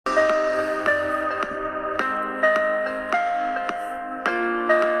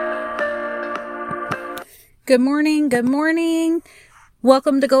Good morning. Good morning.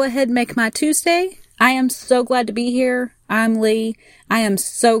 Welcome to Go Ahead Make My Tuesday. I am so glad to be here. I'm Lee. I am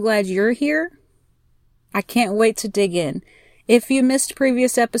so glad you're here. I can't wait to dig in. If you missed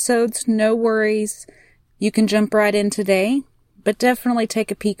previous episodes, no worries. You can jump right in today, but definitely take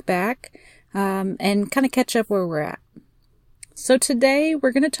a peek back and kind of catch up where we're at. So today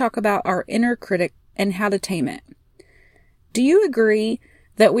we're going to talk about our inner critic and how to tame it. Do you agree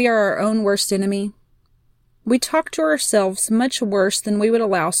that we are our own worst enemy? We talk to ourselves much worse than we would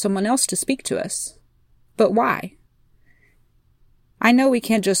allow someone else to speak to us. But why? I know we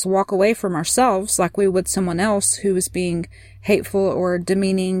can't just walk away from ourselves like we would someone else who is being hateful or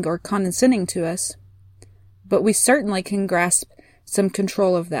demeaning or condescending to us. But we certainly can grasp some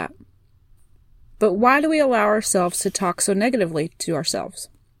control of that. But why do we allow ourselves to talk so negatively to ourselves?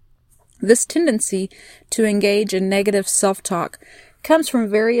 This tendency to engage in negative self-talk comes from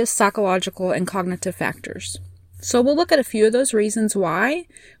various psychological and cognitive factors. So we'll look at a few of those reasons why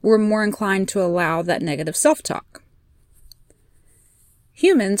we're more inclined to allow that negative self-talk.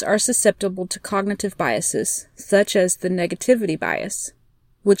 Humans are susceptible to cognitive biases, such as the negativity bias,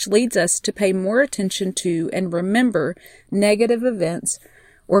 which leads us to pay more attention to and remember negative events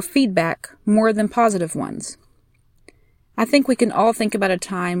or feedback more than positive ones. I think we can all think about a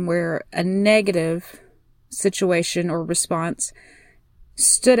time where a negative situation or response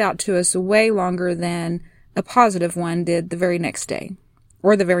stood out to us way longer than a positive one did the very next day,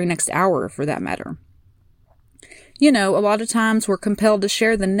 or the very next hour for that matter. You know, a lot of times we're compelled to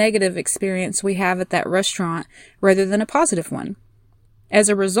share the negative experience we have at that restaurant rather than a positive one. As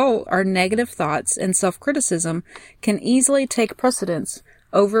a result, our negative thoughts and self-criticism can easily take precedence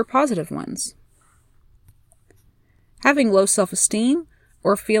over positive ones. Having low self-esteem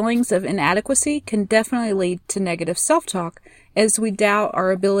or feelings of inadequacy can definitely lead to negative self-talk as we doubt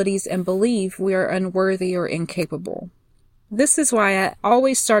our abilities and believe we are unworthy or incapable. This is why I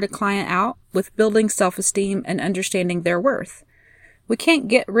always start a client out with building self-esteem and understanding their worth. We can't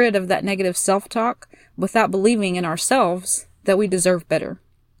get rid of that negative self-talk without believing in ourselves that we deserve better.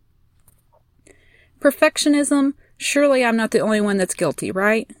 Perfectionism, surely I'm not the only one that's guilty,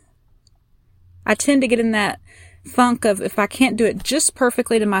 right? I tend to get in that funk of if I can't do it just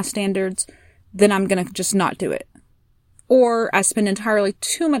perfectly to my standards, then I'm going to just not do it. Or I spend entirely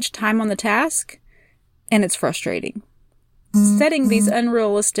too much time on the task, and it's frustrating. Setting these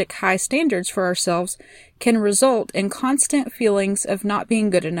unrealistic high standards for ourselves can result in constant feelings of not being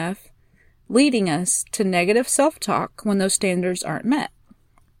good enough, leading us to negative self-talk when those standards aren't met.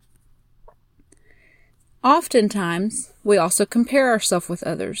 Oftentimes, we also compare ourselves with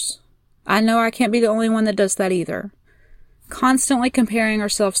others. I know I can't be the only one that does that either. Constantly comparing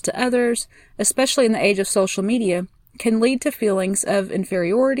ourselves to others, especially in the age of social media, can lead to feelings of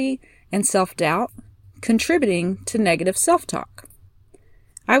inferiority and self-doubt, contributing to negative self-talk.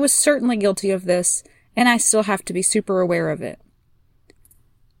 I was certainly guilty of this, and I still have to be super aware of it.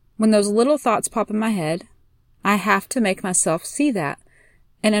 When those little thoughts pop in my head, I have to make myself see that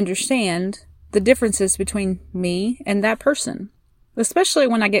and understand the differences between me and that person, especially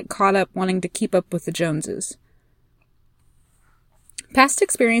when I get caught up wanting to keep up with the Joneses. Past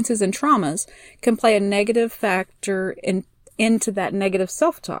experiences and traumas can play a negative factor into that negative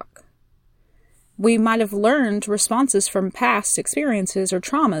self-talk. We might have learned responses from past experiences or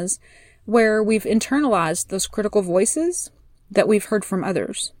traumas where we've internalized those critical voices that we've heard from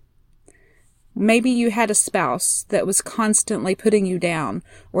others. Maybe you had a spouse that was constantly putting you down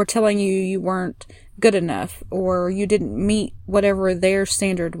or telling you you weren't good enough or you didn't meet whatever their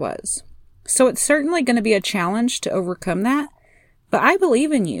standard was. So it's certainly going to be a challenge to overcome that, but I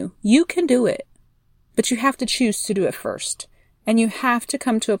believe in you. You can do it, but you have to choose to do it first. And you have to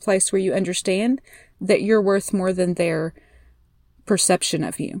come to a place where you understand that you're worth more than their perception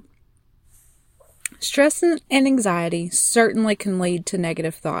of you. Stress and anxiety certainly can lead to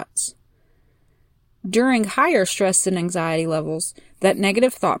negative thoughts. During higher stress and anxiety levels, that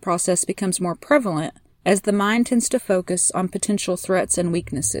negative thought process becomes more prevalent as the mind tends to focus on potential threats and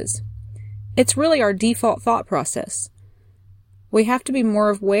weaknesses. It's really our default thought process. We have to be more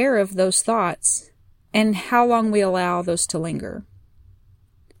aware of those thoughts and how long we allow those to linger.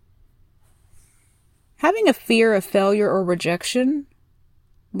 Having a fear of failure or rejection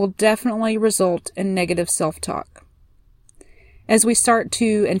will definitely result in negative self-talk. As we start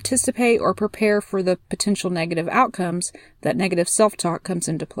to anticipate or prepare for the potential negative outcomes, that negative self-talk comes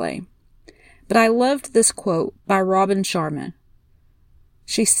into play. But I loved this quote by Robin Sharma.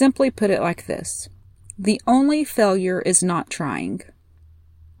 She simply put it like this: "The only failure is not trying."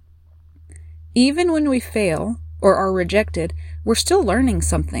 Even when we fail or are rejected, we're still learning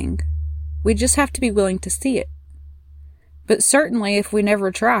something. We just have to be willing to see it. But certainly if we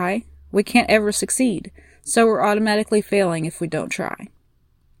never try, we can't ever succeed, so we're automatically failing if we don't try.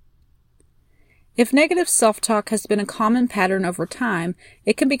 If negative self-talk has been a common pattern over time,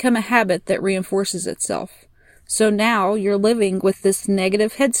 it can become a habit that reinforces itself. So now you're living with this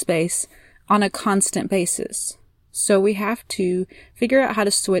negative headspace on a constant basis. So we have to figure out how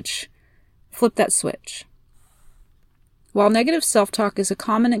to flip that switch. While negative self-talk is a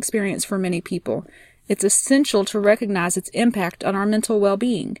common experience for many people, it's essential to recognize its impact on our mental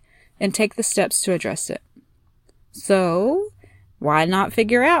well-being and take the steps to address it. So, why not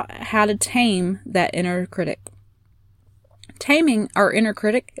figure out how to tame that inner critic? Taming our inner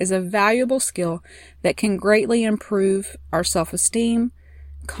critic is a valuable skill that can greatly improve our self-esteem,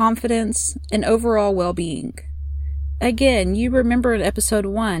 confidence, and overall well-being. Again, you remember in episode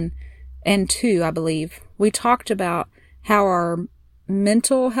 1 and 2, I believe, we talked about how our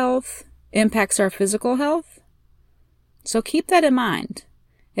mental health impacts our physical health. So keep that in mind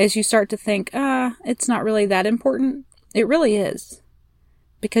as you start to think, it's not really that important. It really is,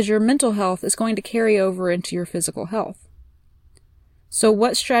 because your mental health is going to carry over into your physical health. So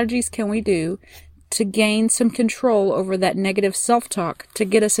what strategies can we do to gain some control over that negative self-talk to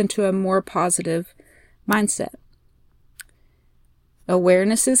get us into a more positive mindset?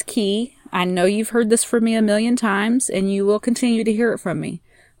 Awareness is key. I know you've heard this from me a million times, and you will continue to hear it from me.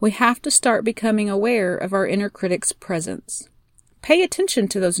 We have to start becoming aware of our inner critic's presence. Pay attention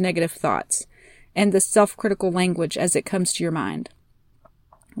to those negative thoughts and the self-critical language as it comes to your mind.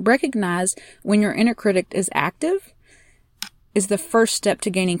 Recognize when your inner critic is active is the first step to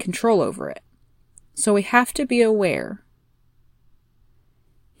gaining control over it. So we have to be aware.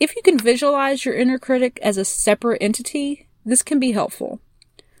 If you can visualize your inner critic as a separate entity, this can be helpful.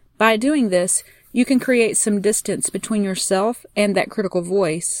 By doing this, you can create some distance between yourself and that critical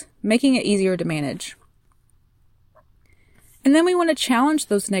voice, making it easier to manage. And then we want to challenge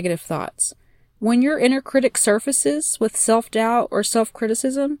those negative thoughts. When your inner critic surfaces with self-doubt or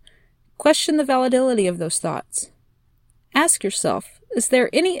self-criticism, question the validity of those thoughts. Ask yourself, is there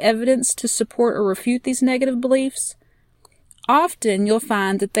any evidence to support or refute these negative beliefs? Often you'll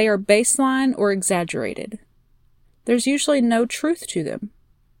find that they are baseline or exaggerated. There's usually no truth to them.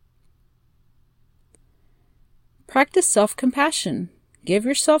 Practice self-compassion. Give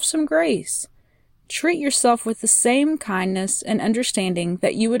yourself some grace. Treat yourself with the same kindness and understanding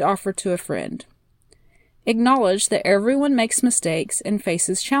that you would offer to a friend. Acknowledge that everyone makes mistakes and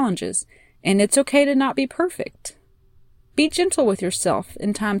faces challenges, and it's okay to not be perfect. Be gentle with yourself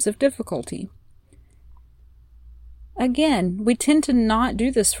in times of difficulty. Again, we tend to not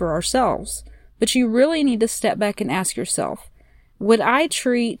do this for ourselves, but you really need to step back and ask yourself, would I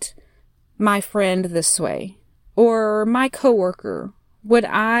treat my friend this way? Or my coworker? Would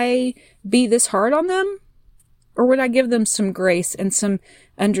I be this hard on them? Or would I give them some grace and some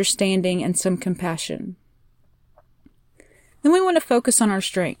understanding and some compassion? Then we want to focus on our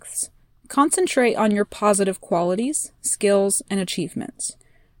strengths. Concentrate on your positive qualities, skills, and achievements.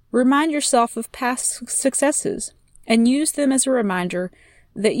 Remind yourself of past successes and use them as a reminder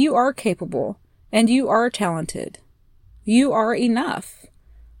that you are capable and you are talented. You are enough.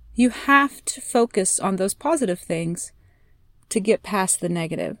 You have to focus on those positive things to get past the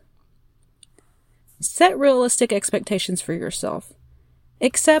negative. Set realistic expectations for yourself.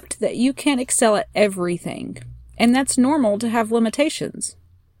 Accept that you can't excel at everything, and that's normal to have limitations.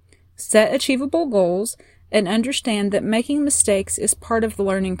 Set achievable goals and understand that making mistakes is part of the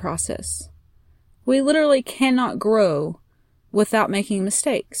learning process. We literally cannot grow without making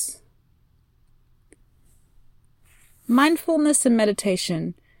mistakes. Mindfulness and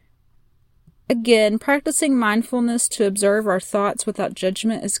meditation. Again, practicing mindfulness to observe our thoughts without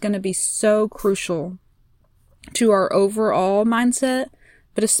judgment is going to be so crucial to our overall mindset,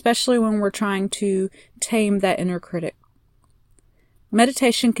 but especially when we're trying to tame that inner critic.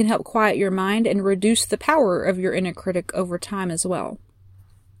 Meditation can help quiet your mind and reduce the power of your inner critic over time as well.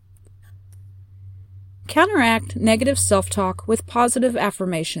 Counteract negative self-talk with positive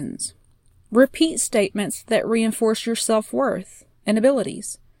affirmations. Repeat statements that reinforce your self-worth and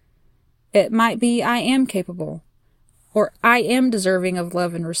abilities. It might be, I am capable, or I am deserving of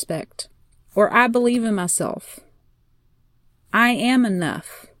love and respect, or I believe in myself. I am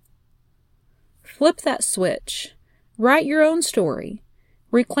enough. Flip that switch. Write your own story.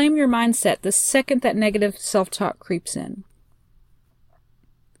 Reclaim your mindset the second that negative self-talk creeps in.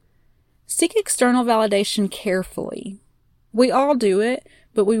 Seek external validation carefully. We all do it,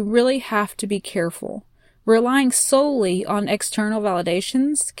 but we really have to be careful. Relying solely on external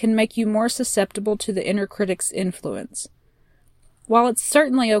validations can make you more susceptible to the inner critic's influence. While it's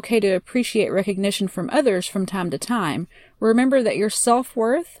certainly okay to appreciate recognition from others from time to time, remember that your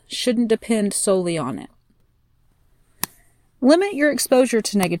self-worth shouldn't depend solely on it. Limit your exposure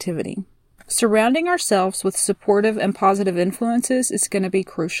to negativity. Surrounding ourselves with supportive and positive influences is going to be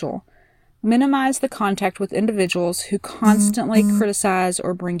crucial. Minimize the contact with individuals who constantly criticize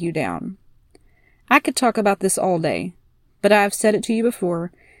or bring you down. I could talk about this all day, but I've said it to you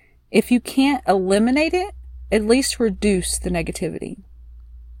before. If you can't eliminate it, at least reduce the negativity.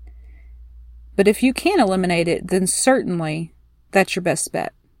 But if you can't eliminate it, then certainly that's your best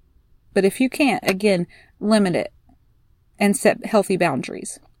bet. But if you can't, again, limit it and set healthy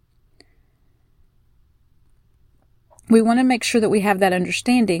boundaries. We want to make sure that we have that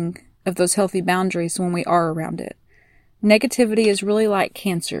understanding of those healthy boundaries when we are around it. Negativity is really like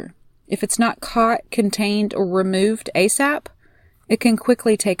cancer. If it's not caught, contained, or removed ASAP, it can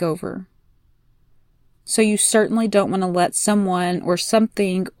quickly take over. So you certainly don't want to let someone or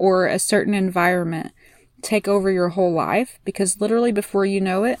something or a certain environment take over your whole life, because literally before you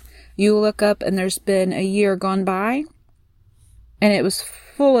know it, you look up and there's been a year gone by and it was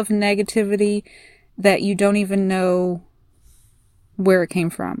full of negativity that you don't even know where it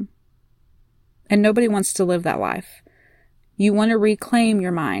came from. And nobody wants to live that life. You want to reclaim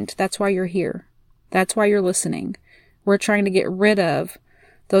your mind. That's why you're here. That's why you're listening. We're trying to get rid of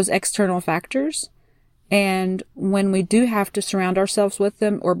those external factors. And when we do have to surround ourselves with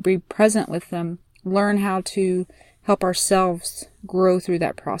them or be present with them, learn how to help ourselves grow through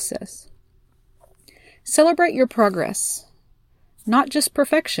that process. Celebrate your progress, not just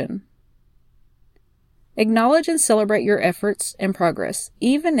perfection. Acknowledge and celebrate your efforts and progress,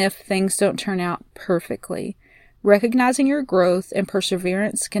 even if things don't turn out perfectly. Recognizing your growth and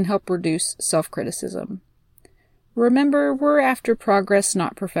perseverance can help reduce self-criticism. Remember, we're after progress,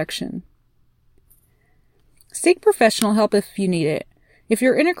 not perfection. Seek professional help if you need it. If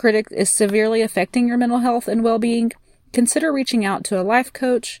your inner critic is severely affecting your mental health and well-being, consider reaching out to a life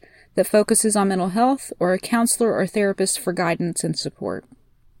coach that focuses on mental health or a counselor or therapist for guidance and support.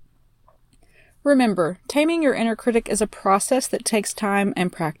 Remember, taming your inner critic is a process that takes time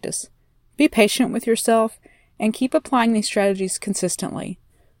and practice. Be patient with yourself and keep applying these strategies consistently.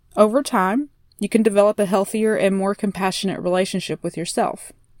 Over time, you can develop a healthier and more compassionate relationship with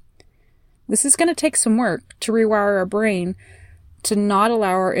yourself. This is going to take some work to rewire our brain to not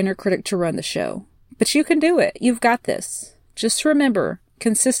allow our inner critic to run the show. But you can do it. You've got this. Just remember,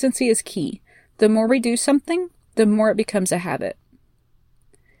 consistency is key. The more we do something, the more it becomes a habit.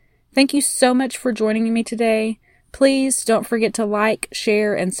 Thank you so much for joining me today. Please don't forget to like,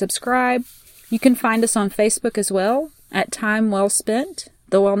 share, and subscribe. You can find us on Facebook as well at Time Well Spent,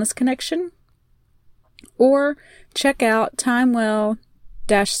 The Wellness Connection, or check out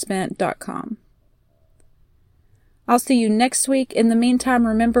timewell-spent.com. I'll see you next week. In the meantime,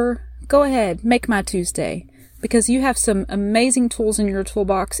 remember, go ahead, make my Tuesday, because you have some amazing tools in your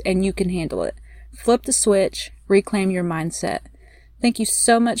toolbox and you can handle it. Flip the switch, reclaim your mindset. Thank you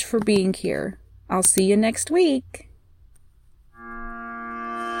so much for being here. I'll see you next week.